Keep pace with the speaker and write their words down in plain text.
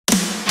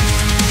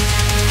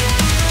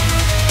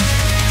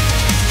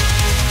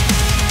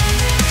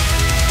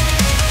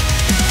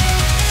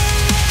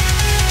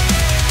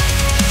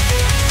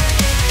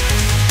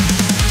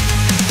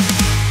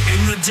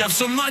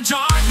of my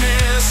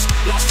darkness,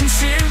 lost in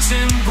sin's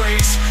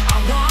embrace. I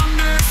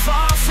wandered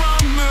far from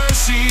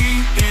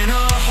mercy, in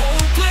a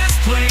hopeless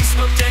place,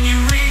 but then you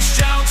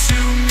reached out to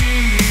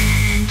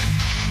me.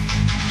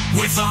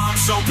 With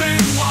arms open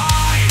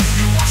wide,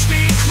 you washed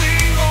me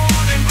clean,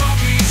 Lord, and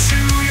brought me to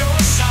your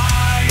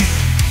side.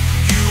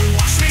 You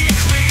washed me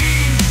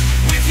clean,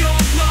 with your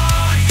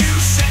blood you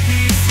set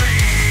me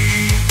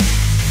free.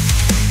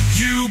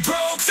 You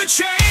broke the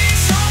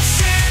chains of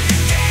sin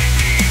and gave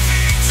me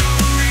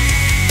victory.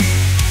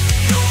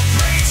 Your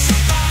grace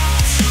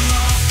abounds to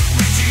love,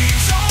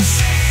 redeems all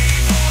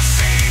save, all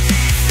save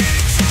me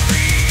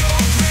victory.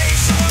 Your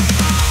grace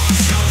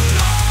abounds to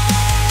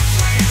love,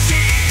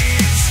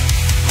 redeems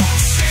all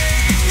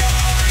Savior,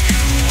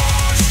 you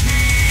wash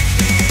me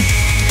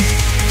clean.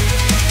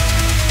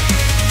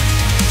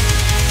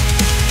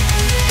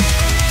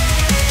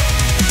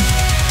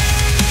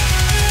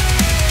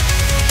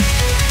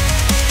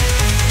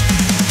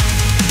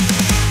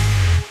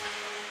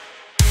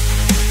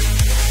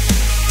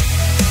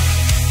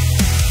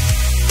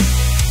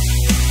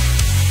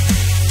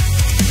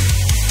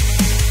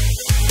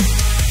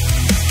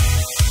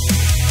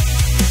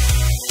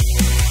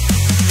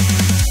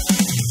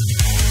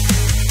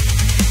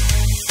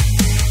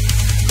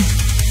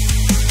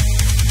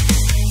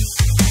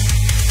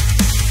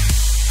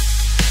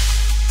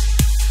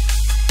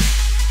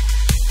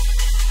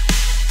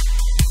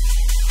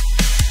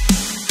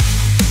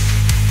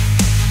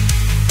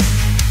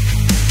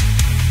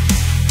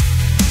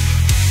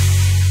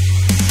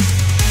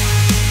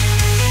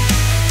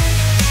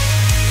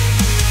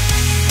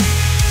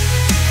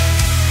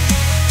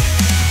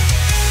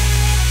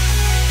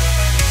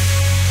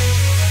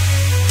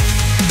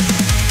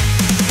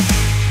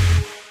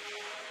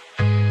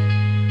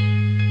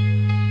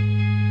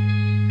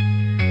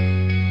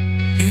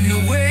 In the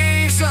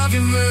waves of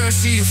your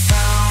mercy, you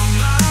found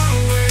my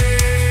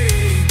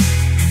way.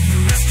 You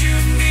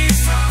rescued me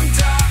from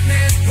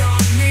darkness,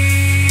 brought me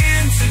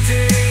into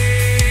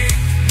day.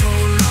 No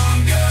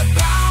longer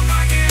bound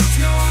by guilt,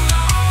 no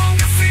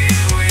longer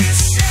filled with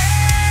shame.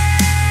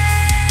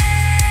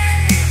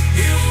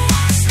 You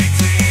washed me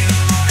clean,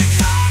 Lord, and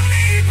called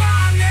me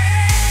by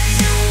name.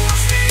 You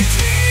washed me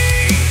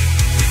clean,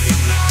 with your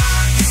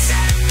blood you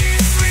set me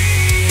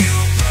free. You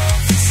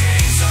broke the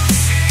chains of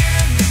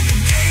sin and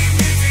gave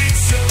me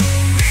victory.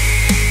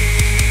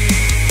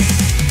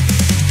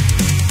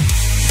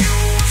 You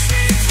washed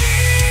me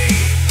clean,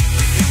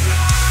 with your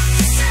blood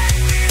you set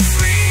me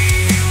free.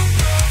 You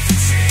broke the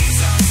chains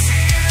of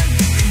sin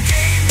and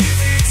gave me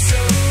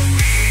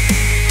victory.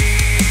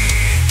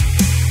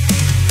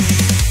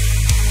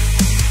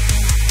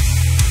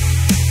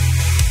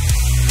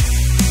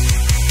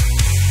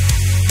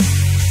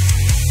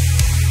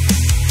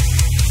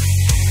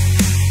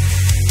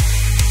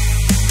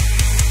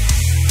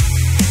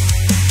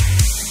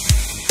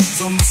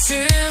 Though my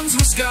sins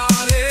were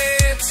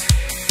scarlet,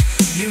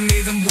 you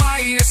made them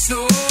white as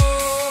snow.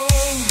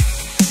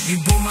 You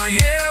bore my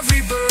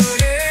every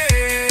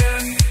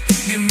burden,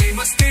 you made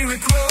my spirit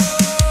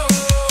grow.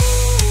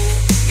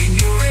 In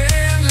your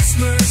endless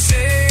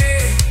mercy,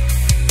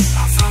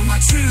 I found my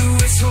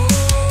truest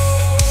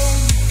home.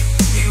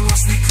 You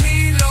washed me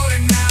clean, Lord,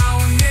 and now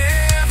I'm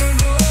never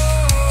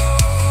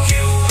wrong.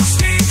 You washed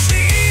me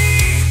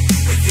clean,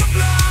 with your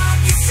blood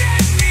you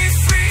set me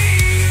free.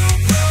 You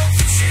broke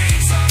the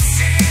chains of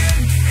sin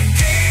and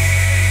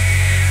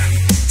gain.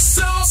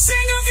 So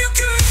sing of your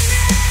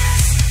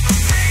goodness, I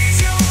praise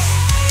your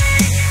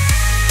holy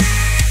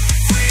name.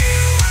 For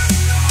you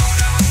alone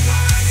are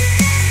worthy,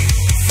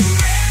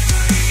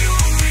 forever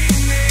you'll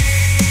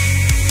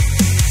remain.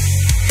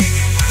 In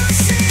your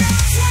mercy I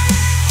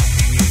dwell,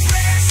 in your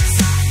presence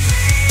I'm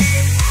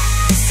clean.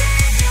 Oh,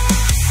 Savior,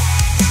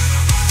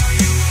 forever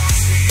you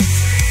wash me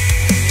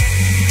clean.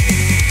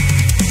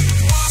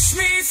 Wash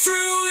me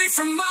thoroughly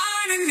from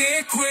mine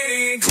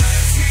iniquity,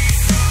 cleanse me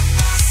from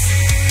my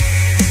sin.